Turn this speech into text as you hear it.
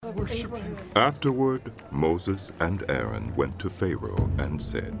worship you. Afterward, Moses and Aaron went to Pharaoh and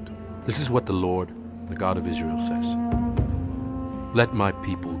said, This is what the Lord, the God of Israel, says. Let my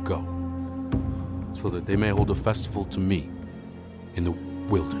people go, so that they may hold a festival to me in the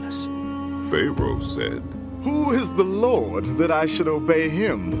wilderness. Pharaoh said, Who is the Lord that I should obey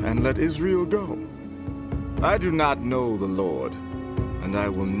him and let Israel go? I do not know the Lord, and I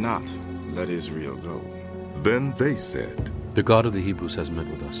will not let Israel go. Then they said, The God of the Hebrews has met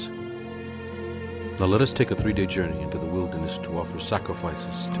with us. Now let us take a 3-day journey into the wilderness to offer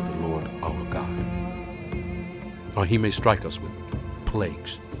sacrifices to the Lord our God. Or he may strike us with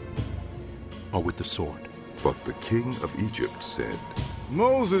plagues, or with the sword. But the king of Egypt said,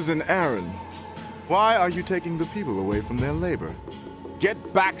 Moses and Aaron, why are you taking the people away from their labor?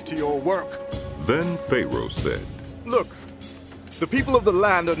 Get back to your work. Then Pharaoh said, Look, the people of the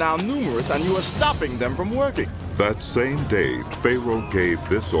land are now numerous, and you are stopping them from working. That same day, Pharaoh gave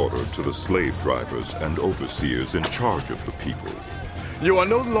this order to the slave drivers and overseers in charge of the people. You are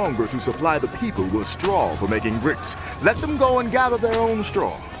no longer to supply the people with straw for making bricks. Let them go and gather their own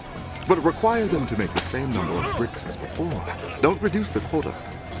straw. But require them to make the same number of bricks as before. Don't reduce the quota.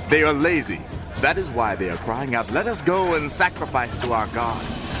 They are lazy. That is why they are crying out, Let us go and sacrifice to our God.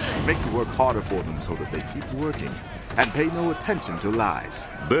 Make the work harder for them so that they keep working and pay no attention to lies.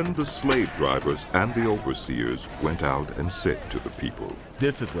 Then the slave drivers and the overseers went out and said to the people,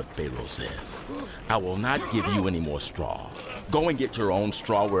 This is what Pharaoh says. I will not give you any more straw. Go and get your own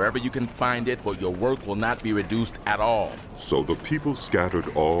straw wherever you can find it, but your work will not be reduced at all. So the people scattered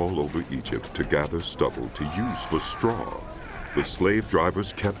all over Egypt to gather stubble to use for straw. The slave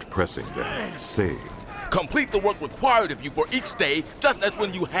drivers kept pressing them, saying, Complete the work required of you for each day, just as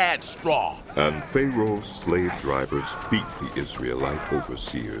when you had straw. And Pharaoh's slave drivers beat the Israelite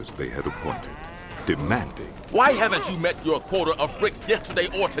overseers they had appointed, demanding, Why haven't you met your quota of bricks yesterday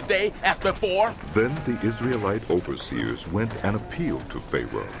or today as before? Then the Israelite overseers went and appealed to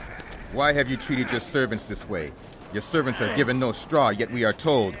Pharaoh. Why have you treated your servants this way? Your servants are given no straw, yet we are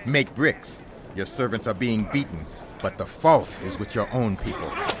told, make bricks. Your servants are being beaten, but the fault is with your own people.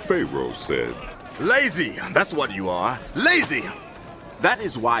 Pharaoh said, Lazy, that's what you are. Lazy! That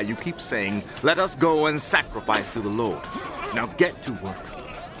is why you keep saying, Let us go and sacrifice to the Lord. Now get to work.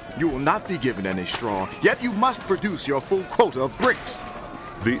 You will not be given any straw, yet you must produce your full quota of bricks.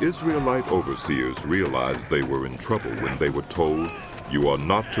 The Israelite overseers realized they were in trouble when they were told, You are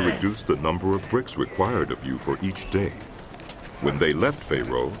not to reduce the number of bricks required of you for each day. When they left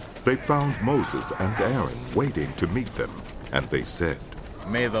Pharaoh, they found Moses and Aaron waiting to meet them, and they said,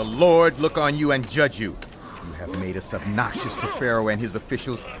 May the Lord look on you and judge you. You have made us obnoxious to Pharaoh and his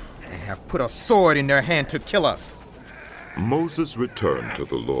officials, and have put a sword in their hand to kill us. Moses returned to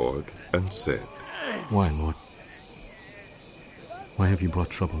the Lord and said, Why, Lord? Why have you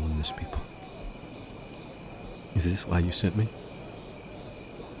brought trouble on this people? Is this why you sent me?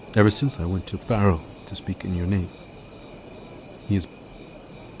 Ever since I went to Pharaoh to speak in your name, he has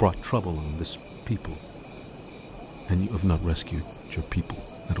brought trouble on this people, and you have not rescued your people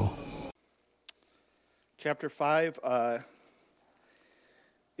at all. Chapter 5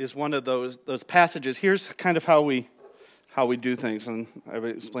 is one of those passages. Here's kind of how we do things, and I've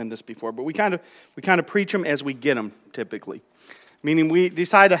explained this before, but we kind of preach them as we get them, typically. Meaning we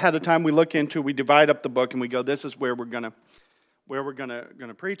decide ahead of time, we divide up the book, and we go, this is where we're gonna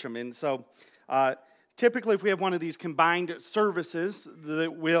preach them. And so typically, if we have one of these combined services,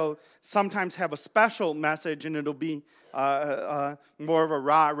 that we'll sometimes have a special message, and it'll be more of a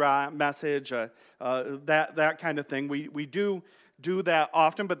rah-rah message, that kind of thing. We do that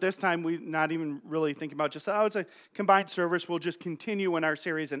often, but this time we're not even really thinking about just, it's a combined service. We'll just continue in our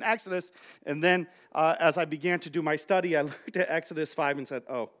series in Exodus. And then as I began to do my study, I looked at Exodus 5 and said,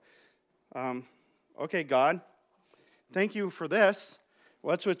 okay, God, thank you for this.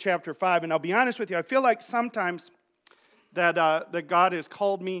 What's with chapter 5? And I'll be honest with you, I feel like sometimes that God has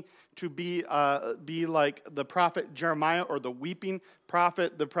called me to be like the prophet Jeremiah, or the weeping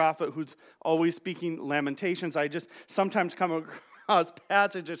prophet, the prophet who's always speaking lamentations. I just sometimes come across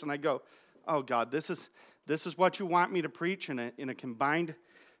passages and I go, oh God, this is what you want me to preach in a combined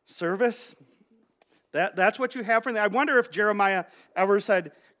service? That's what you have for me? I wonder if Jeremiah ever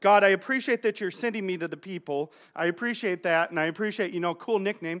said, God, I appreciate that you're sending me to the people. I appreciate that, and I appreciate, cool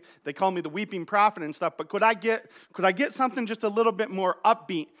nickname. They call me the weeping prophet and stuff, but could I get something just a little bit more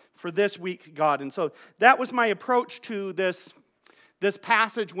upbeat for this week, God? And so that was my approach to this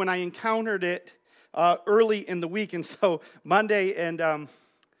passage when I encountered it early in the week. And so Monday and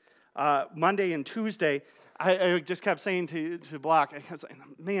Tuesday, I just kept saying to Block, I was like,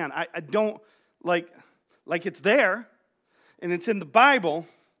 man, I don't like it's there, and it's in the Bible,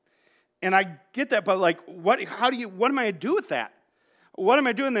 And I get that, but like, what am I to do with that? What am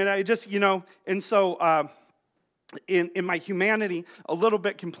I doing then? I just, and so in my humanity, a little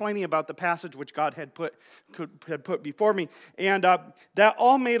bit complaining about the passage which God had put before me. And that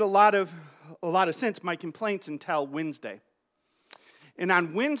all made a lot of sense, my complaints, until Wednesday. And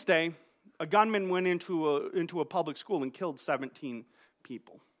on Wednesday, a gunman went into a public school and killed 17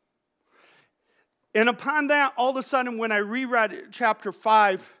 people. And upon that, all of a sudden, when I reread chapter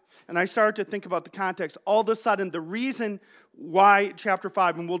 5, and I started to think about the context, all of a sudden, the reason why chapter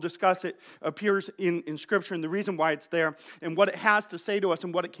 5, and we'll discuss it, appears in Scripture, and the reason why it's there, and what it has to say to us,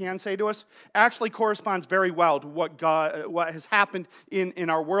 and what it can say to us, actually corresponds very well to what has happened in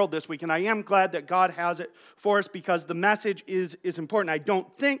our world this week. And I am glad that God has it for us, because the message is important. I don't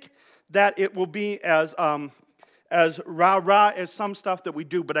think that it will be as rah-rah as some stuff that we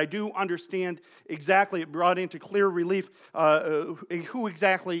do, but I do understand exactly, it brought into clear relief who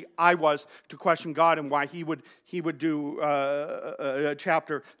exactly I was to question God and why he would do a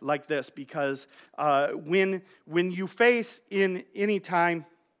chapter like this, because when you face in any time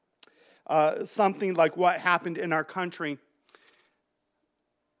something like what happened in our country,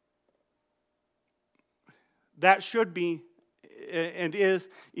 that should be and is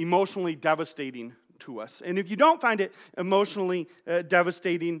emotionally devastating to us. And if you don't find it emotionally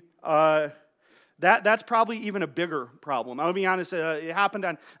devastating, that's probably even a bigger problem. I'll be honest, it happened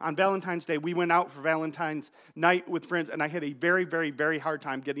on Valentine's Day. We went out for Valentine's night with friends, and I had a very, very, very hard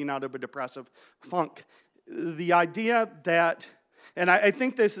time getting out of a depressive funk. The idea that, and I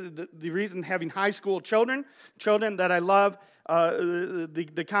think this is the reason, having high school children that I love,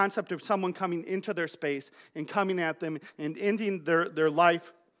 the concept of someone coming into their space and coming at them and ending their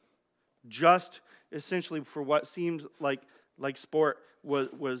life just essentially for what seems like sport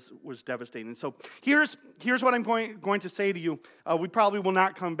was devastating. So here's what I'm going to say to you. We probably will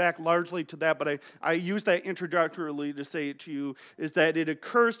not come back largely to that, but I use that introductorily to say it to you, is that it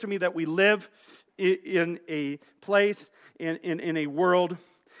occurs to me that we live in a place, in a world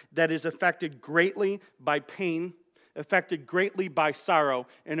that is affected greatly by pain, affected greatly by sorrow,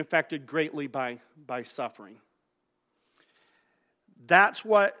 and affected greatly by suffering. That's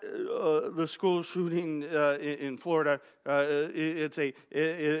what the school shooting in Florida. It's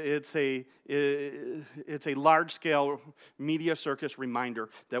a large-scale media circus reminder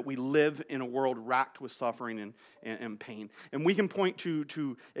that we live in a world racked with suffering and pain. And we can point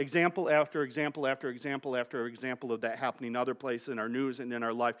to example after example after example after example of that happening in other places in our news and in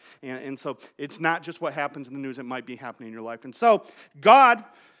our life. And so it's not just what happens in the news; it might be happening in your life. And so God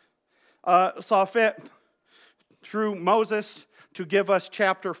saw fit through Moses to give us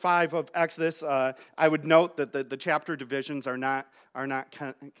chapter 5 of Exodus. I would note that the chapter divisions are not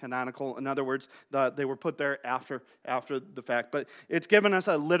canonical. In other words, they were put there after the fact. But it's given us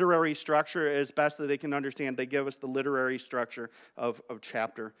a literary structure as best that they can understand. They give us the literary structure of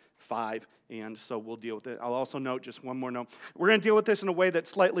chapter 5, and so we'll deal with it. I'll also note, just one more note, we're going to deal with this in a way that's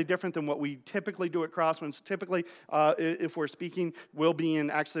slightly different than what we typically do at Crosswinds. Typically, if we're speaking, we'll be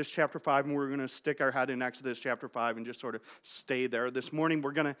in Exodus chapter 5, and we're going to stick our head in Exodus chapter 5 and just sort of stay there. This morning,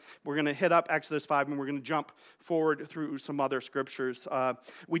 we're going to hit up Exodus 5, and we're going to jump forward through some other scriptures.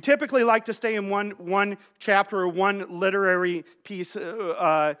 We typically like to stay in one chapter or one literary piece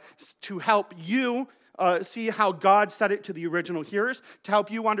to help you see how God said it to the original hearers, to help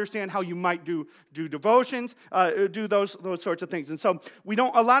you understand how you might do devotions, do those sorts of things. And so we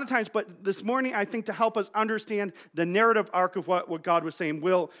don't, a lot of times, but this morning, I think to help us understand the narrative arc of what God was saying,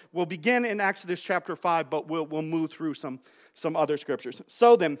 we'll begin in Exodus chapter 5, but we'll move through some other scriptures.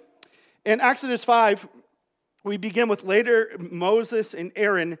 So then, in Exodus 5, we begin with, later Moses and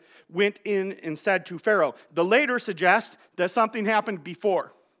Aaron went in and said to Pharaoh. The later suggests that something happened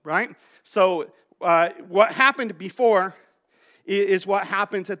before, right? So what happened before is what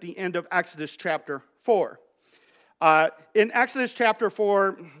happens at the end of Exodus chapter 4. In Exodus chapter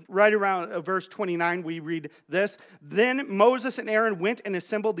 4, right around verse 29, we read this. Then Moses and Aaron went and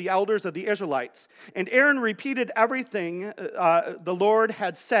assembled the elders of the Israelites. And Aaron repeated everything the Lord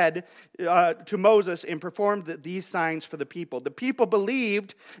had said to Moses and performed these signs for the people. The people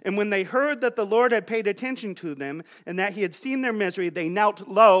believed, and when they heard that the Lord had paid attention to them and that he had seen their misery, they knelt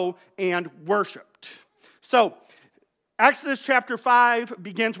low and worshiped. So, Exodus chapter 5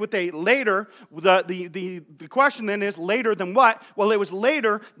 begins with a later. The question then is, later than what? Well, it was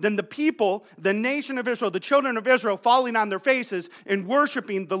later than the people, the nation of Israel, the children of Israel, falling on their faces and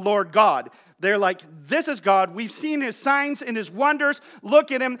worshiping the Lord God. They're like, this is God. We've seen his signs and his wonders.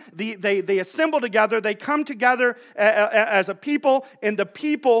 Look at him. They assemble together. They come together as a people, and the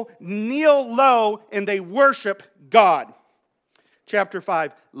people kneel low and they worship God. chapter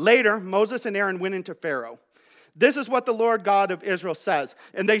 5. Later, Moses and Aaron went into Pharaoh. This is what the Lord God of Israel says.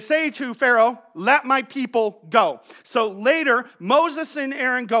 And they say to Pharaoh, let my people go. So later, Moses and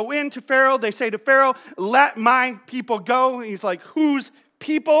Aaron go into Pharaoh. They say to Pharaoh, let my people go. And he's like, whose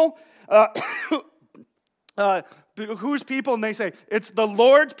people? Whose people? And they say, it's the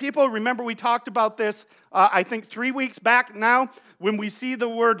Lord's people. Remember, we talked about this, I think 3 weeks back now, when we see the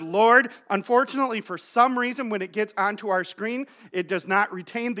word Lord. Unfortunately, for some reason, when it gets onto our screen, it does not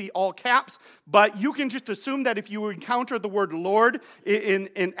retain the all caps. But you can just assume that if you encounter the word Lord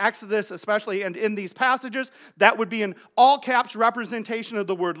in Exodus especially, and in these passages, that would be an all caps representation of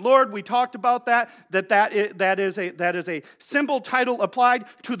the word Lord. We talked about that is a symbol title applied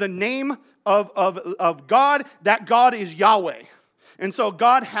to the name of God, that God is Yahweh. And so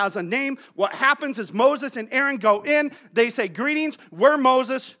God has a name. What happens is Moses and Aaron go in. They say, greetings, we're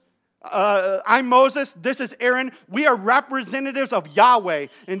Moses. I'm Moses. This is Aaron. We are representatives of Yahweh.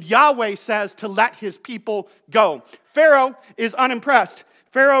 And Yahweh says to let his people go. Pharaoh is unimpressed.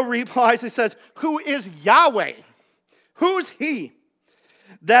 Pharaoh replies, he says, who is Yahweh? Who's he?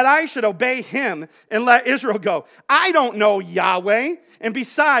 That I should obey him and let Israel go. I don't know Yahweh, and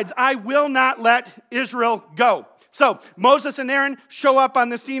besides, I will not let Israel go. So Moses and Aaron show up on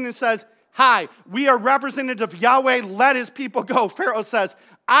the scene and says, hi, we are representatives of Yahweh, let his people go. Pharaoh says,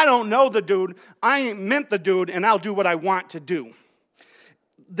 I don't know the dude, I ain't meant the dude, and I'll do what I want to do.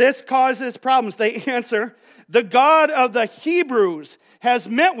 This causes problems. They answer, the God of the Hebrews has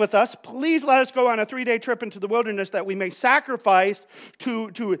met with us. Please let us go on a 3-day trip into the wilderness that we may sacrifice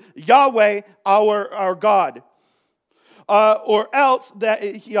to Yahweh our God. Or else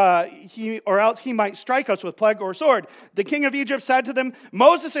he might strike us with plague or sword. The king of Egypt said to them,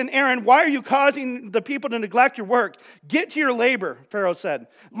 Moses and Aaron, why are you causing the people to neglect your work? Get to your labor, Pharaoh said.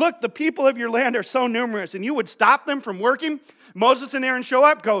 Look, the people of your land are so numerous, and you would stop them from working? Moses and Aaron show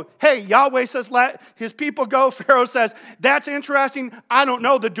up, go, hey, Yahweh says let his people go. Pharaoh says, that's interesting. I don't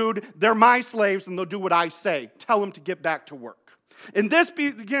know the dude. They're my slaves, and they'll do what I say. Tell them to get back to work. And this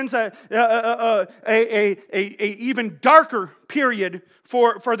begins a even darker period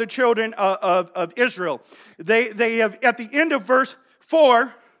for the children of Israel. They have, at the end of verse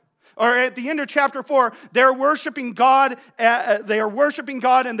 4, or at the end of chapter 4, they're worshiping God. They are worshiping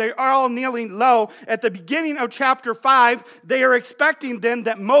God, and they are all kneeling low. At the beginning of chapter 5, they are expecting then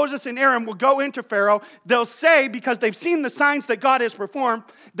that Moses and Aaron will go into Pharaoh. They'll say, because they've seen the signs that God has performed,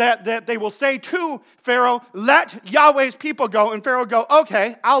 that they will say to Pharaoh, let Yahweh's people go. And Pharaoh will go,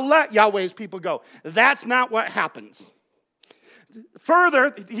 okay, I'll let Yahweh's people go. That's not what happens.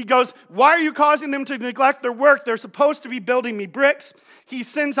 Further, he goes, why are you causing them to neglect their work? They're supposed to be building me bricks. He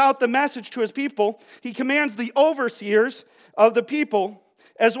sends out the message to his people. He commands the overseers of the people,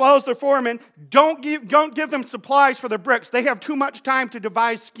 as well as their foremen, don't give them supplies for their bricks. They have too much time to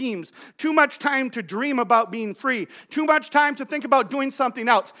devise schemes, too much time to dream about being free, too much time to think about doing something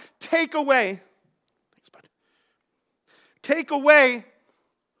else. Take away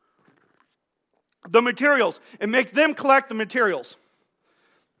the materials and make them collect the materials.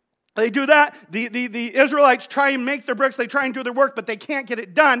 They do that. The Israelites try and make their bricks. They try and do their work, but they can't get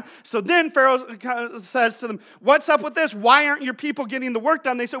it done. So then Pharaoh says to them, what's up with this? Why aren't your people getting the work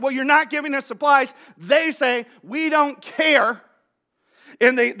done? They say, well, you're not giving us supplies. They say, we don't care.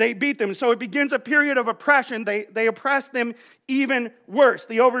 And they beat them. So it begins a period of oppression. They oppress them even worse.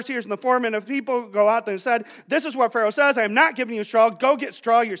 The overseers and the foremen of people go out there and said, this is what Pharaoh says. I am not giving you straw. Go get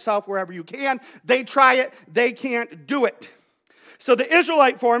straw yourself wherever you can. They try it. They can't do it. So the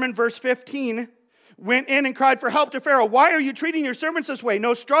Israelite foreman, verse 15, went in and cried for help to Pharaoh. Why are you treating your servants this way?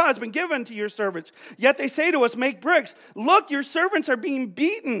 No straw has been given to your servants. Yet they say to us, make bricks. Look, your servants are being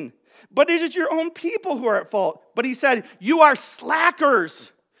beaten. But it is your own people who are at fault. But he said, you are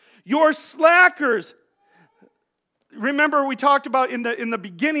slackers. You're slackers. Remember, we talked about in the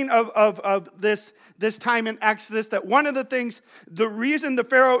beginning of this time in Exodus that one of the things, the reason the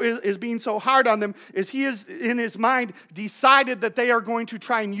Pharaoh is being so hard on them is he is, in his mind, decided that they are going to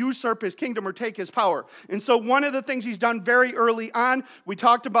try and usurp his kingdom or take his power. And so one of the things he's done very early on, we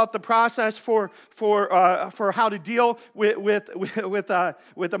talked about the process for how to deal with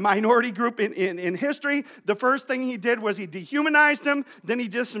a minority group in history. The first thing he did was he dehumanized them, then he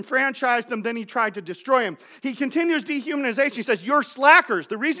disenfranchised them, then he tried to destroy them. He continues dehumanization. He says, you're slackers.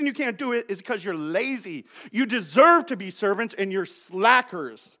 The reason you can't do it is because you're lazy. You deserve to be servants, and you're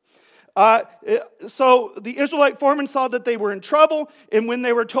slackers. So the Israelite foremen saw that they were in trouble, and when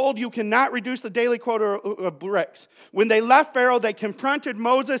they were told, you cannot reduce the daily quota of bricks. When they left Pharaoh, they confronted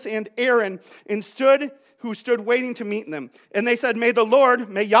Moses and Aaron and stood who stood waiting to meet them. And they said, may the Lord,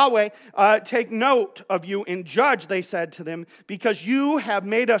 may Yahweh, take note of you and judge, they said to them, because you have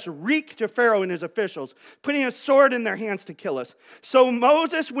made us reek to Pharaoh and his officials, putting a sword in their hands to kill us. So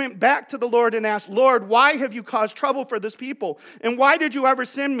Moses went back to the Lord and asked, Lord, why have you caused trouble for this people? And why did you ever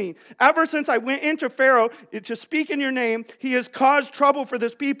send me? Ever since I went into Pharaoh to speak in your name, he has caused trouble for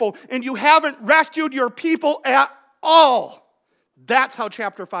this people, and you haven't rescued your people at all. That's how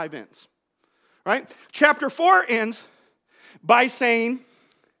chapter 5 ends. Right? Chapter 4 ends by saying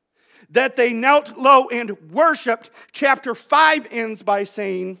that they knelt low and worshiped. Chapter 5 ends by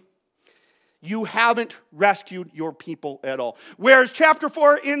saying, you haven't rescued your people at all. Whereas chapter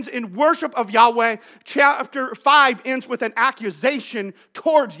 4 ends in worship of Yahweh, chapter 5 ends with an accusation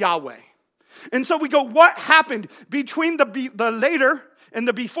towards Yahweh. And so we go, what happened between the later and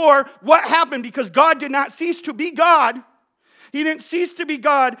the before? What happened? Because God did not cease to be God. He didn't cease to be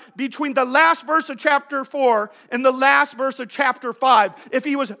God between the last verse of chapter 4 and the last verse of chapter 5. If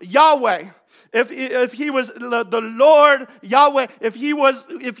he was Yahweh, if he was the Lord Yahweh, if he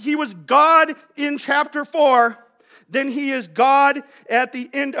was God in chapter 4, then he is God at the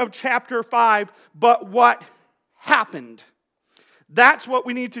end of chapter 5. But what happened? That's what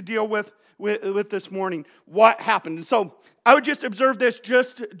we need to deal with this morning. What happened? And so I would just observe this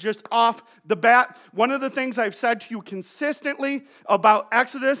just off the bat. One of the things I've said to you consistently about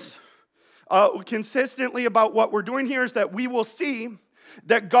Exodus, consistently about what we're doing here, is that we will see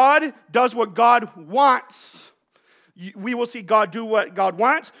that God does what God wants. We will see God do what God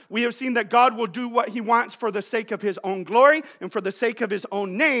wants. We have seen that God will do what he wants for the sake of his own glory and for the sake of his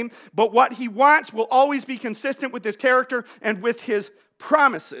own name. But what he wants will always be consistent with his character and with his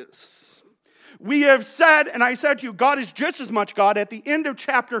promises. We have said, and I said to you, God is just as much God at the end of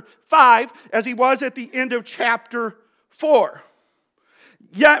chapter 5 as he was at the end of chapter 4.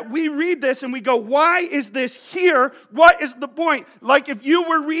 Yet we read this and we go, why is this here? What is the point? Like if you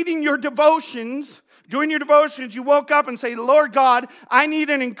were reading your devotions, doing your devotions, you woke up and say, Lord God, I need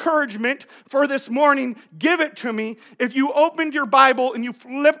an encouragement for this morning. Give it to me. If you opened your Bible and you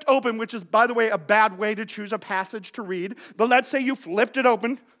flipped open, which is, by the way, a bad way to choose a passage to read, but let's say you flipped it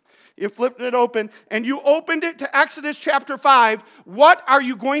open. You flipped it open, and you opened it to Exodus chapter 5. What are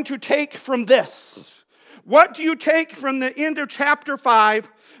you going to take from this? What do you take from the end of chapter 5,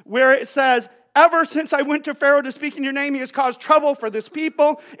 where it says, ever since I went to Pharaoh to speak in your name, he has caused trouble for this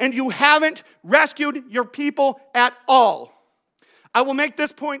people, and you haven't rescued your people at all. I will make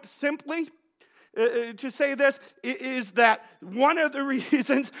this point simply. To say this is that one of the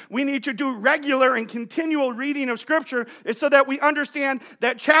reasons we need to do regular and continual reading of Scripture is so that we understand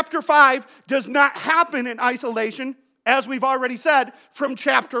that chapter 5 does not happen in isolation, as we've already said, from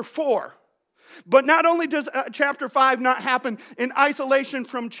chapter 4. But not only does chapter 5 not happen in isolation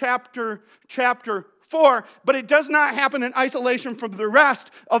from chapter 4, but it does not happen in isolation from the rest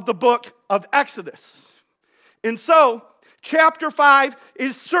of the book of Exodus. And so, chapter 5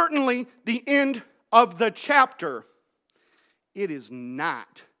 is certainly the end of the chapter. It is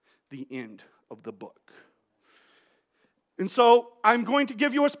not the end of the book. And so, I'm going to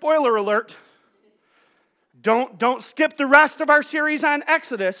give you a spoiler alert. Don't skip the rest of our series on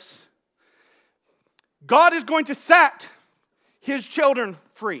Exodus. God is going to set his children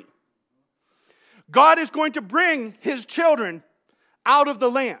free. God is going to bring his children out of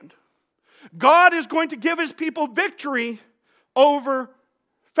the land. God is going to give his people victory over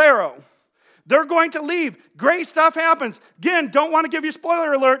Pharaoh. They're going to leave. Great stuff happens. Again, don't want to give you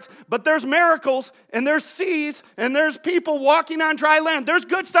spoiler alerts, but there's miracles, and there's seas, and there's people walking on dry land. There's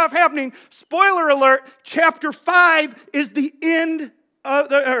good stuff happening. Spoiler alert, chapter 5 is the end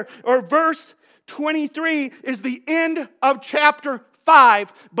of or verse 23 is the end of chapter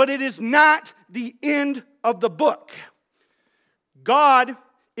 5, but it is not the end of the book. God,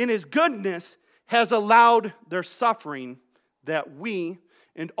 in his goodness, has allowed their suffering that we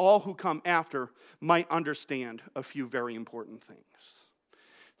and all who come after might understand a few very important things.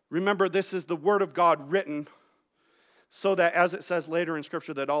 Remember, this is the word of God written so that, as it says later in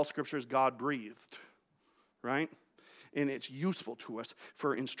Scripture, that all Scripture is God-breathed, right? And it's useful to us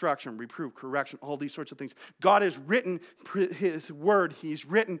for instruction, reproof, correction, all these sorts of things. God has written his word. He's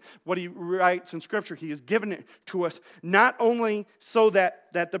written what he writes in Scripture. He has given it to us, not only so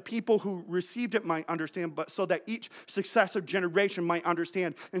that the people who received it might understand, but so that each successive generation might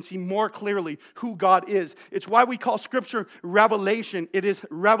understand and see more clearly who God is. It's why we call Scripture revelation. It is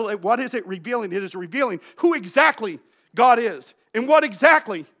what is it revealing? It is revealing who exactly God is and what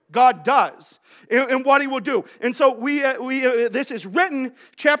exactly God does and what he will do. And so this is written,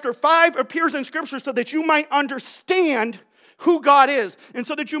 chapter 5 appears in Scripture so that you might understand who God is. And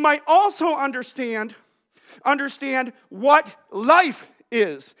so that you might also understand understand what life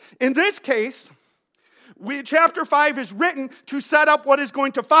is. In this case, chapter 5 is written to set up what is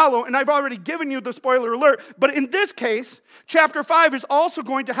going to follow, and I've already given you the spoiler alert. But in this case, chapter 5 is also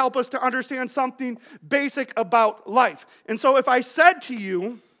going to help us to understand something basic about life. And so if I said to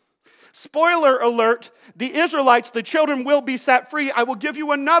you, spoiler alert, the Israelites, the children will be set free, I will give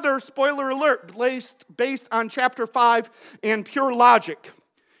you another spoiler alert based on chapter 5 and pure logic.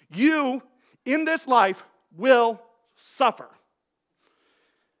 You, in this life, will suffer.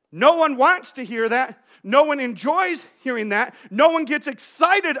 No one wants to hear that. No one enjoys hearing that. No one gets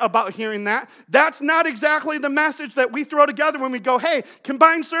excited about hearing that. That's not exactly the message that we throw together when we go, hey,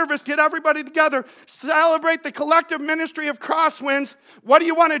 combined service, get everybody together, celebrate the collective ministry of Crosswinds. What do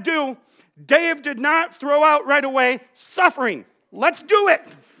you want to do? Dave did not throw out right away suffering. Let's do it.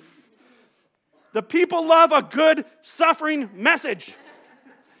 The people love a good suffering message.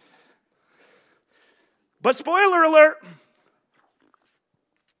 But spoiler alert,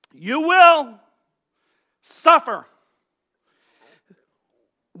 you will suffer.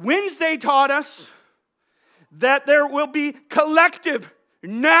 Wednesday taught us that there will be collective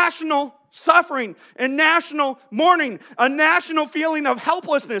national suffering and national mourning, a national feeling of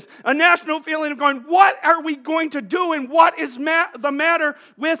helplessness, a national feeling of going, what are we going to do and what is the matter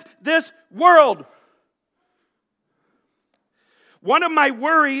with this world? One of my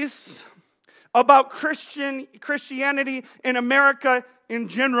worries about Christianity in America in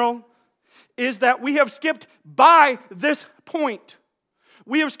general is that we have skipped by this point.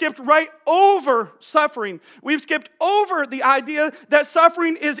 We have skipped right over suffering. We've skipped over the idea that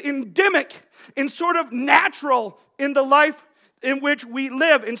suffering is endemic and sort of natural in the life in which we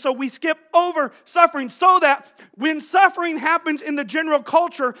live. And so we skip over suffering so that when suffering happens in the general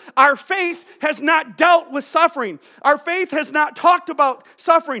culture, our faith has not dealt with suffering. Our faith has not talked about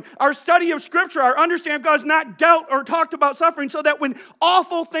suffering. Our study of Scripture, our understanding of God has not dealt or talked about suffering so that when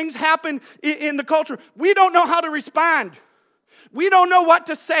awful things happen in the culture, we don't know how to respond. We don't know what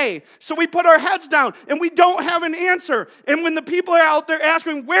to say. So we put our heads down and we don't have an answer. And when the people are out there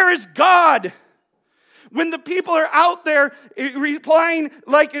asking, where is God? When the people are out there replying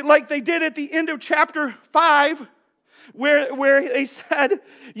like they did at the end of chapter 5, where they said,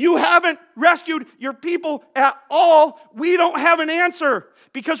 you haven't rescued your people at all, we don't have an answer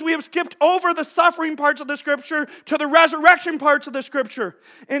because we have skipped over the suffering parts of the Scripture to the resurrection parts of the Scripture.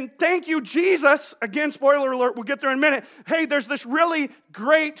 And thank you, Jesus. Again, spoiler alert, we'll get there in a minute. Hey, there's this really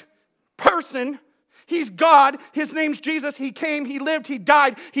great person. He's God. His name's Jesus. He came, He lived, He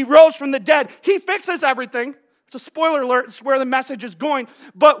died, He rose from the dead. He fixes everything. It's a spoiler alert. It's where the message is going.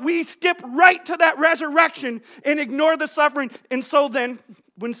 But we skip right to that resurrection and ignore the suffering. And so then,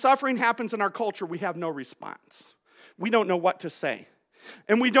 when suffering happens in our culture, we have no response. We don't know what to say.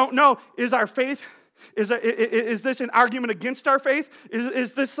 And we don't know, is our faith... Is this an argument against our faith?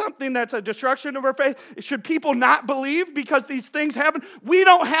 Is this something that's a destruction of our faith? Should people not believe because these things happen? We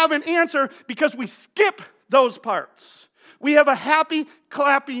don't have an answer because we skip those parts. We have a happy,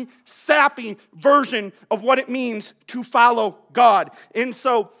 clappy, sappy version of what it means to follow God. And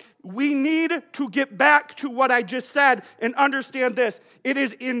so we need to get back to what I just said and understand this. It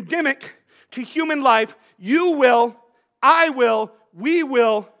is endemic to human life. You will, I will, we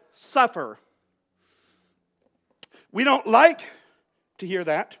will suffer. We don't like to hear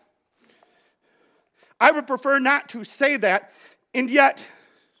that. I would prefer not to say that. And yet,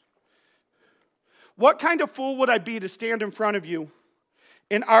 what kind of fool would I be to stand in front of you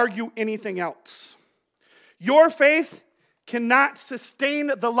and argue anything else? Your faith cannot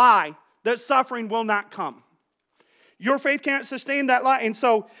sustain the lie that suffering will not come. Your faith can't sustain that lie. And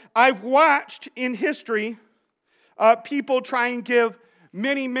so I've watched in history people try and give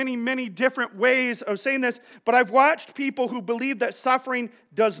many different ways of saying this, but I've watched people who believe that suffering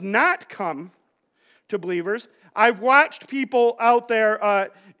does not come to believers. I've watched people out there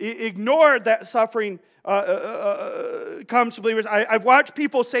ignore that suffering comes to believers. I've watched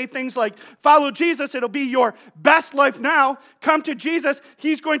people say things like, follow Jesus, it'll be your best life now. Come to Jesus,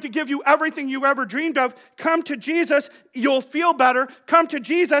 He's going to give you everything you ever dreamed of. Come to Jesus, you'll feel better. Come to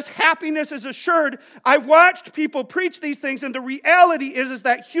Jesus, happiness is assured. I've watched people preach these things, and the reality is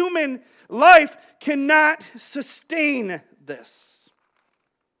that human life cannot sustain this.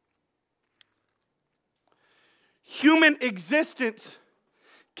 Human existence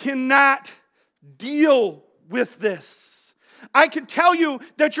cannot deal with this. I can tell you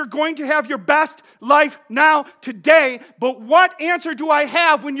that you're going to have your best life now, today, but what answer do I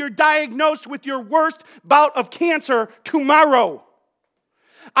have when you're diagnosed with your worst bout of cancer tomorrow?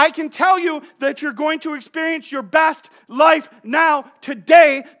 I can tell you that you're going to experience your best life now,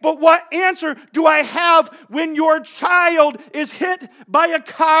 today, but what answer do I have when your child is hit by a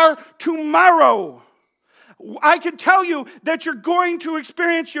car tomorrow? I can tell you that you're going to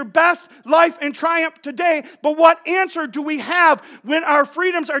experience your best life and triumph today, but what answer do we have when our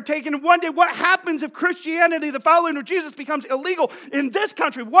freedoms are taken one day? What happens if Christianity, the following of Jesus, becomes illegal in this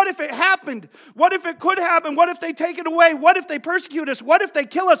country? What if it happened? What if it could happen? What if they take it away? What if they persecute us? What if they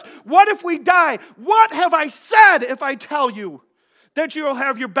kill us? What if we die? What have I said if I tell you that you'll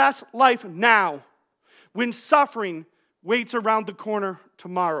have your best life now when suffering waits around the corner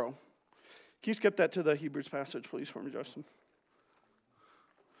tomorrow? Can you skip that to the Hebrews passage, please, for me, Justin?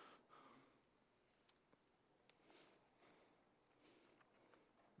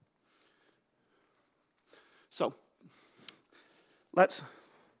 So, let's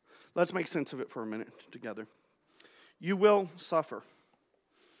make sense of it for a minute together. You will suffer.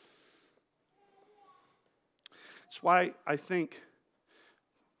 That's why I think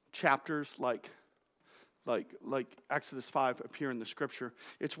chapters like Exodus 5 appear in the scripture.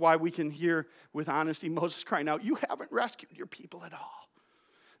 It's why we can hear with honesty Moses crying out, "You haven't rescued your people at all."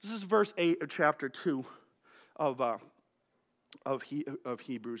 This is verse 8 of chapter 2 of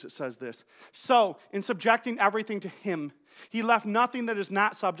Hebrews. It says this: "So, in subjecting everything to him, he left nothing that is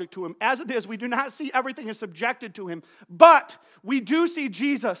not subject to him. As it is, we do not see everything is subjected to him, but we do see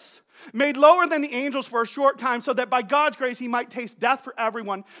Jesus made lower than the angels for a short time, so that by God's grace he might taste death for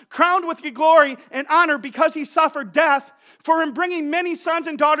everyone, crowned with glory and honor because he suffered death. For in bringing many sons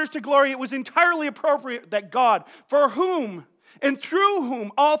and daughters to glory, it was entirely appropriate that God, for whom and through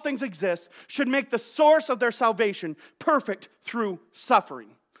whom all things exist, should make the source of their salvation perfect through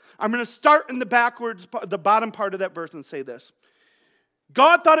suffering." I'm going to start in the bottom part of that verse and say this.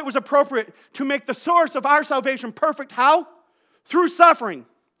 God thought it was appropriate to make the source of our salvation perfect. How? Through suffering.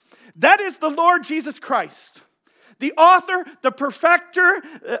 That is the Lord Jesus Christ, the author, the perfecter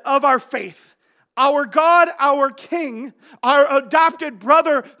of our faith, our God, our King, our adopted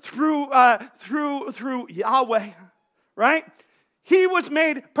brother through Yahweh, right? He was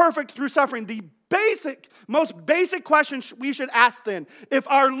made perfect through suffering. The most basic question we should ask then, if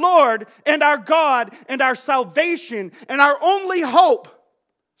our Lord and our God and our salvation and our only hope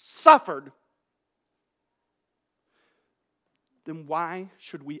suffered, then why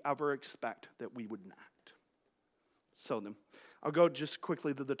should we ever expect that we would not? So then, I'll go just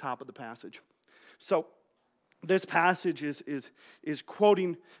quickly to the top of the passage. So, this passage is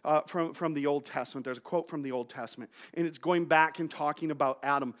quoting from the Old Testament. There's a quote from the Old Testament, and it's going back and talking about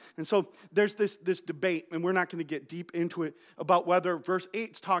Adam. And so there's this debate, and we're not going to get deep into it, about whether verse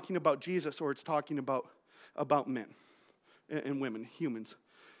 8 is talking about Jesus or it's talking about men and women, humans.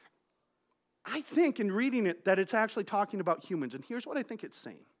 I think in reading it that it's actually talking about humans, and here's what I think it's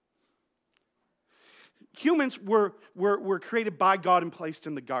saying. Humans were created by God and placed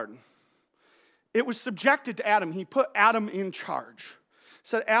in the garden. It was subjected to Adam. He put Adam in charge.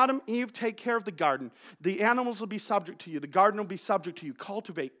 Said, Adam, Eve, take care of the garden. The animals will be subject to you. The garden will be subject to you.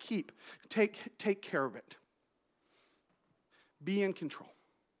 Cultivate, keep, take care of it. Be in control.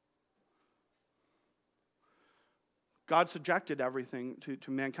 God subjected everything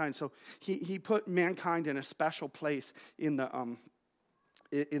to mankind. So he put mankind in a special place in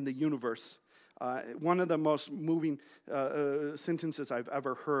the universe. One of the most moving sentences I've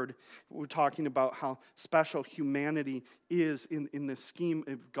ever heard, we're talking about how special humanity is in the scheme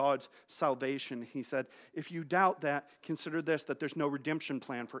of God's salvation. He said, if you doubt that, consider this, that there's no redemption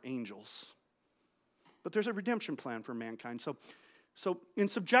plan for angels. But there's a redemption plan for mankind. So in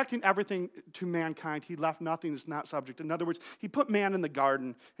subjecting everything to mankind, he left nothing that's not subject. In other words, he put man in the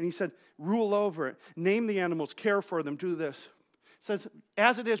garden, and he said, rule over it, name the animals, care for them, do this. It says,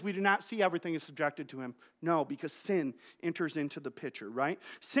 as it is, we do not see everything is subjected to him. No, because sin enters into the picture, right?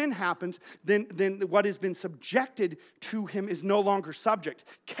 Sin happens, then what has been subjected to him is no longer subject.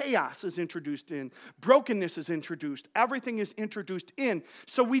 Chaos is introduced in. Brokenness is introduced. Everything is introduced in.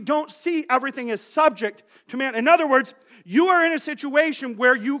 So we don't see everything as subject to man. In other words, you are in a situation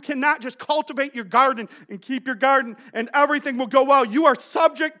where you cannot just cultivate your garden and keep your garden and everything will go well. You are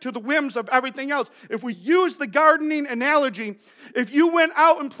subject to the whims of everything else. If we use the gardening analogy, if you went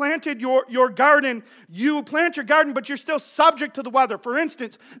out and planted your garden, you plant your garden, but you're still subject to the weather. For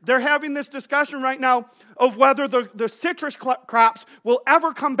instance, they're having this discussion right now of whether the citrus crops will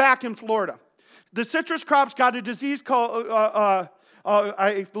ever come back in Florida. The citrus crops got a disease called,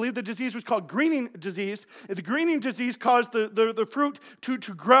 I believe the disease was called greening disease. The greening disease caused the fruit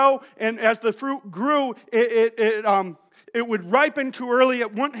to grow, and as the fruit grew, it it would ripen too early,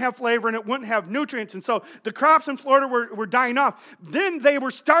 it wouldn't have flavor, and it wouldn't have nutrients. And so the crops in Florida were dying off. Then they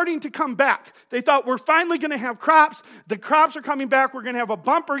were starting to come back. They thought, we're finally going to have crops. The crops are coming back. We're going to have a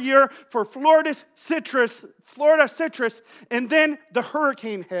bumper year for Florida citrus. And then the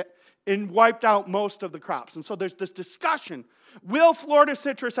hurricane hit and wiped out most of the crops. And so there's this discussion, will Florida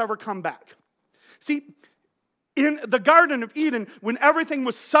citrus ever come back? See, in the Garden of Eden, when everything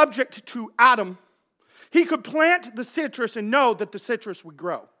was subject to Adam, he could plant the citrus and know that the citrus would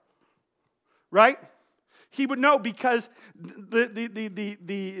grow. Right? He would know because the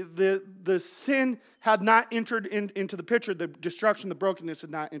sin had not entered into the picture. The destruction, the brokenness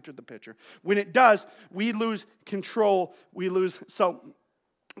had not entered the picture. When it does, we lose control. So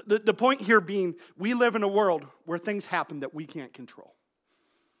the point here being, we live in a world where things happen that we can't control.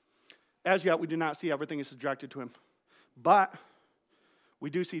 As yet, we do not see everything is subjected to him. But we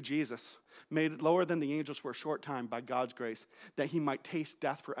do see Jesus made lower than the angels for a short time by God's grace, that he might taste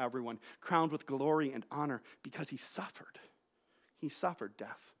death for everyone, crowned with glory and honor because he suffered. He suffered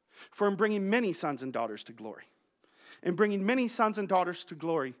death. For in bringing many sons and daughters to glory. In bringing many sons and daughters to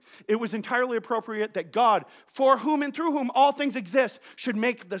glory, it was entirely appropriate that God, for whom and through whom all things exist, should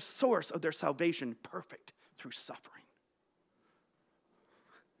make the source of their salvation perfect through suffering.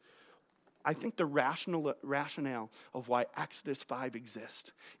 I think the rationale of why Exodus 5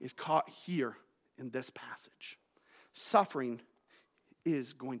 exists is caught here in this passage. Suffering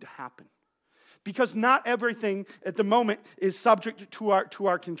is going to happen. Because not everything at the moment is subject to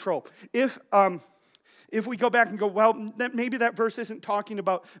our control. If we go back and go, well, maybe that verse isn't talking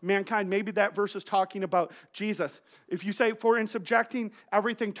about mankind. Maybe that verse is talking about Jesus. If you say, for in subjecting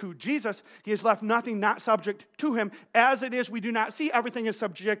everything to Jesus, he has left nothing not subject to him. As it is, we do not see everything is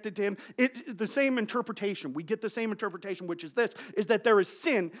subjected to him. The same interpretation. We get the same interpretation, which is this, is that there is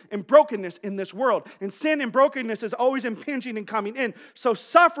sin and brokenness in this world. And sin and brokenness is always impinging and coming in. So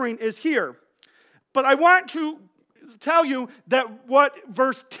suffering is here. But I want to tell you that what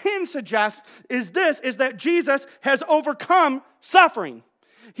verse 10 suggests is that Jesus has overcome suffering.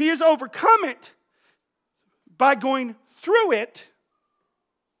 He has overcome it by going through it.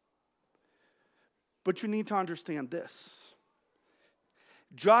 But you need to understand this.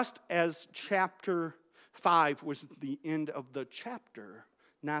 Just as chapter 5 was the end of the chapter,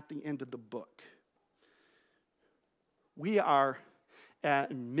 not the end of the book, we are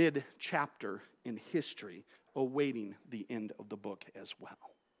at mid-chapter in history, awaiting the end of the book as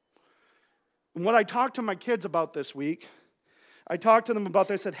well. And what I talked to my kids about this week, I talked to them about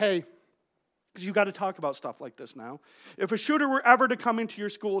this, I said, hey, because you got to talk about stuff like this now. If a shooter were ever to come into your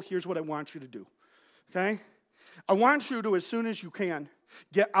school, here's what I want you to do, okay? I want you to, as soon as you can,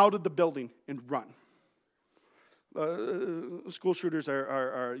 get out of the building and run. School shooters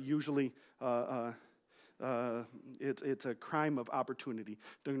are usually... it's a crime of opportunity.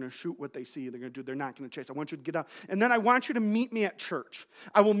 They're going to shoot what they see. They're not going to chase. I want you to get out. And then I want you to meet me at church.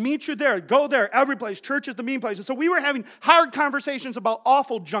 I will meet you there. Go there. Every place. Church is the meeting place. And so we were having hard conversations about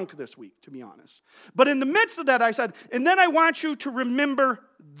awful junk this week, to be honest. But in the midst of that, I said, and then I want you to remember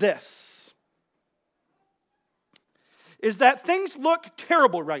this. Is that things look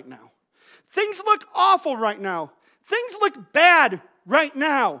terrible right now. Things look awful right now. Things look bad right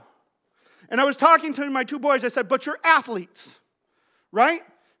now. And I was talking to my two boys, I said, but you're athletes, right?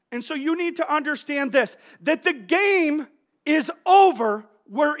 And so you need to understand this, that the game is over,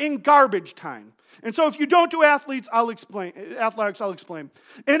 we're in garbage time. And so if you don't do athletics, I'll explain.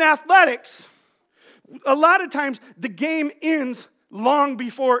 In athletics, a lot of times the game ends long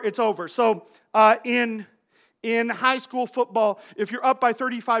before it's over. So in high school football, if you're up by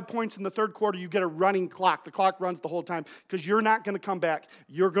 35 points in the third quarter, you get a running clock. The clock runs the whole time because you're not going to come back.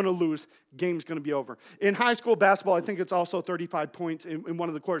 You're going to lose. Game's going to be over. In high school basketball, I think it's also 35 points in one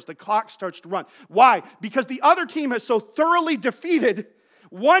of the quarters. The clock starts to run. Why? Because the other team has so thoroughly defeated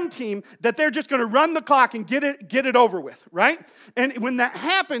one team that they're just going to run the clock and get it over with, right? And when that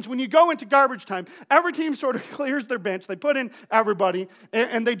happens, when you go into garbage time, every team sort of clears their bench. They put in everybody,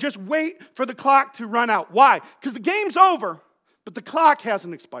 and they just wait for the clock to run out. Why? Because the game's over, but the clock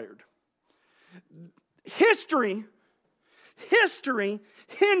hasn't expired. History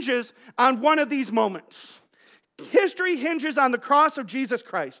hinges on one of these moments. History hinges on the cross of Jesus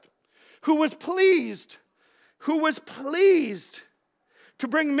Christ, who was pleased to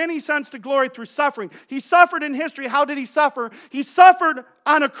bring many sons to glory through suffering. He suffered in history. How did he suffer? He suffered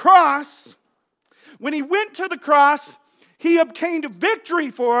on a cross. When he went to the cross, he obtained victory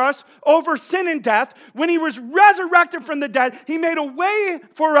for us over sin and death. When he was resurrected from the dead, he made a way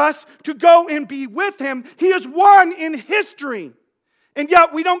for us to go and be with him. He has won in history. And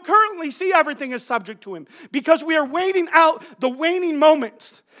yet we don't currently see everything as subject to him because we are waiting out the waning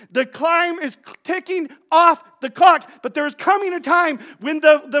moments. The climb is ticking off the clock, but there is coming a time when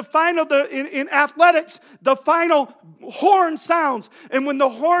in athletics, the final horn sounds. And when the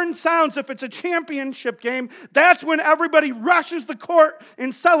horn sounds, if it's a championship game, that's when everybody rushes the court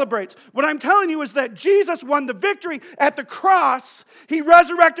and celebrates. What I'm telling you is that Jesus won the victory at the cross. He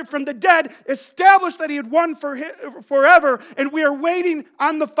resurrected from the dead, established that he had won forever, and we are waiting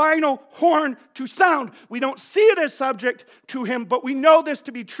on the final horn to sound. We don't see it as subject to him, but we know this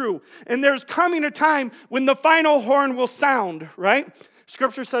to be true. And there's coming a time when the final horn will sound, right?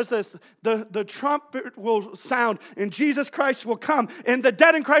 Scripture says this, the trumpet will sound, and Jesus Christ will come, and the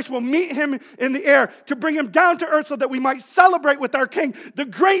dead in Christ will meet him in the air to bring him down to earth so that we might celebrate with our King the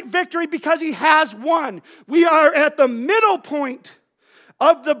great victory because he has won. We are at the middle point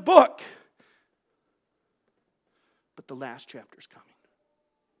of the book, but the last chapter is coming.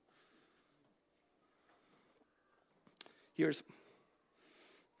 Here's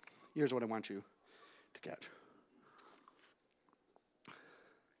what I want you to catch.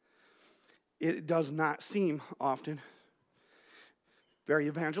 It does not seem often very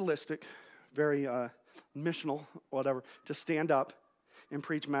evangelistic, very missional, whatever, to stand up and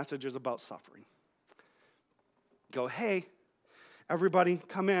preach messages about suffering. Go, hey, everybody,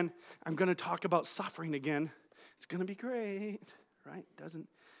 come in. I'm going to talk about suffering again. It's going to be great, right?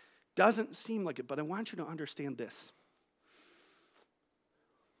 Doesn't seem like it, but I want you to understand this.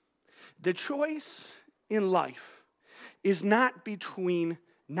 The choice in life is not between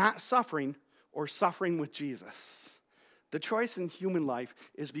not suffering or suffering with Jesus. The choice in human life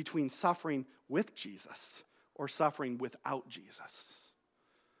is between suffering with Jesus or suffering without Jesus.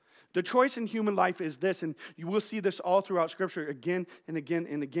 The choice in human life is this, and you will see this all throughout Scripture again and again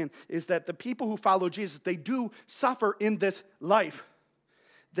and again, is that the people who follow Jesus, they do suffer in this life.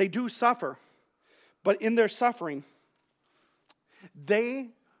 They do suffer, but in their suffering, they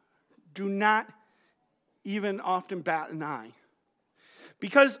do not even often bat an eye.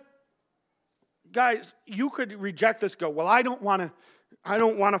 Because, guys, you could reject this, go, well, I don't want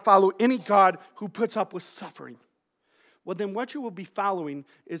to follow any God who puts up with suffering. Well, then what you will be following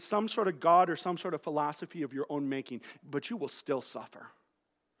is some sort of God or some sort of philosophy of your own making, but you will still suffer.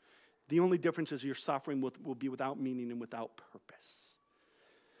 The only difference is your suffering will be without meaning and without purpose,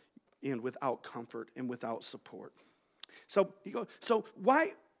 and without comfort and without support. So you go, so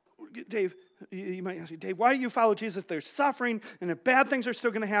why, Dave, you might ask me, Dave, why do you follow Jesus? There's suffering, and the bad things are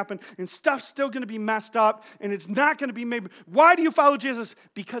still going to happen, and stuff's still going to be messed up, and it's not going to be made. Why do you follow Jesus?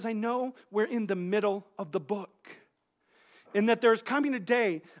 Because I know we're in the middle of the book. And that there's coming a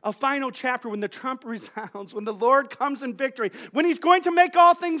day, a final chapter when the trump resounds, when the Lord comes in victory, when he's going to make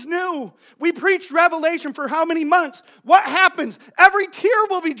all things new. We preached Revelation for how many months? What happens? Every tear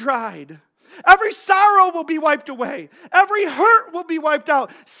will be dried. Every sorrow will be wiped away. Every hurt will be wiped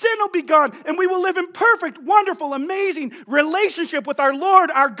out. Sin will be gone. And we will live in perfect, wonderful, amazing relationship with our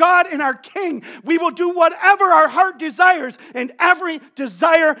Lord, our God, and our King. We will do whatever our heart desires. And every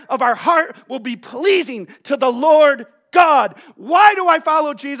desire of our heart will be pleasing to the Lord God. Why do I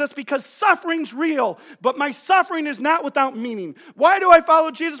follow Jesus? Because suffering's real, but my suffering is not without meaning. Why do I follow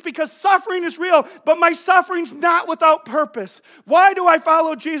Jesus? Because suffering is real, but my suffering's not without purpose. Why do I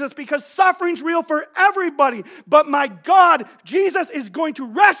follow Jesus? Because suffering's real for everybody, but my God, Jesus is going to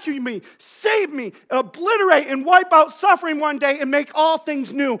rescue me, save me, obliterate and wipe out suffering one day and make all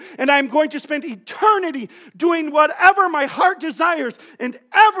things new. And I'm going to spend eternity doing whatever my heart desires, and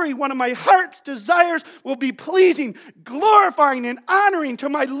every one of my heart's desires will be pleasing, glorifying and honoring to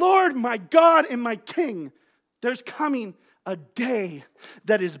my Lord, my God, and my King. There's coming a day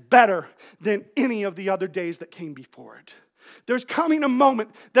that is better than any of the other days that came before it. There's coming a moment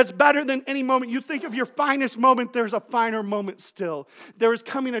that's better than any moment. You think of your finest moment, there's a finer moment still. There is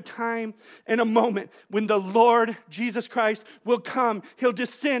coming a time and a moment when the Lord Jesus Christ will come. He'll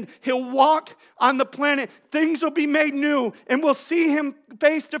descend. He'll walk on the planet. Things will be made new, and we'll see him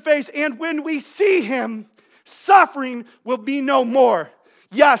face to face. And when we see him, suffering will be no more.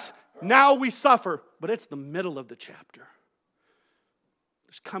 Yes, now we suffer, but it's the middle of the chapter.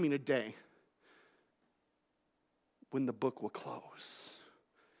 There's coming a day when the book will close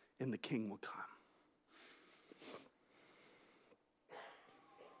and the King will come.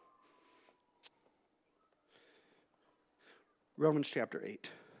 Romans chapter 8,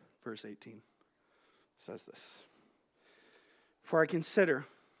 verse 18 says this. For I consider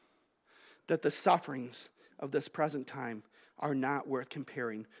that the sufferings of this present time are not worth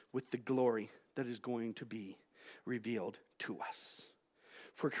comparing with the glory that is going to be revealed to us.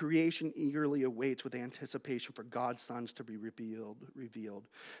 For creation eagerly awaits with anticipation for God's sons to be revealed.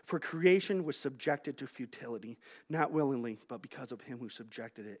 For creation was subjected to futility, not willingly, but because of him who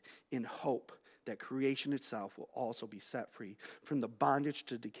subjected it, in hope that creation itself will also be set free from the bondage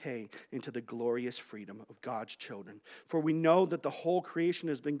to decay into the glorious freedom of God's children. For we know that the whole creation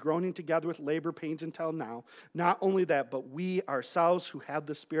has been groaning together with labor pains until now. Not only that, but we ourselves who have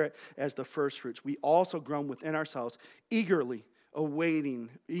the Spirit as the first fruits, we also groan within ourselves, eagerly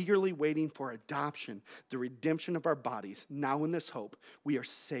waiting for adoption, the redemption of our bodies. Now in this hope we are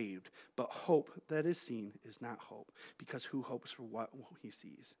saved. But hope that is seen is not hope, because who hopes for what he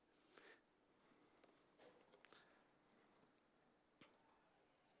sees?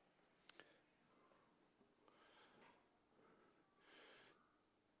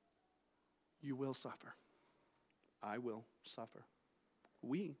 You will suffer. I will suffer.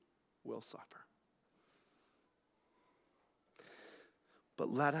 We will suffer.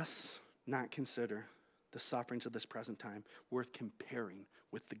 But let us not consider the sufferings of this present time worth comparing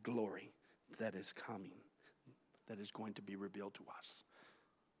with the glory that is coming, that is going to be revealed to us.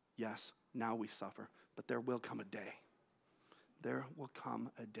 Yes, now we suffer, but there will come a day. There will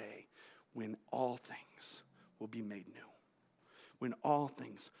come a day when all things will be made new, when all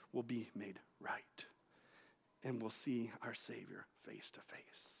things will be made right, and we'll see our Savior face to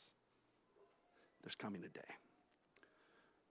face. There's coming a day.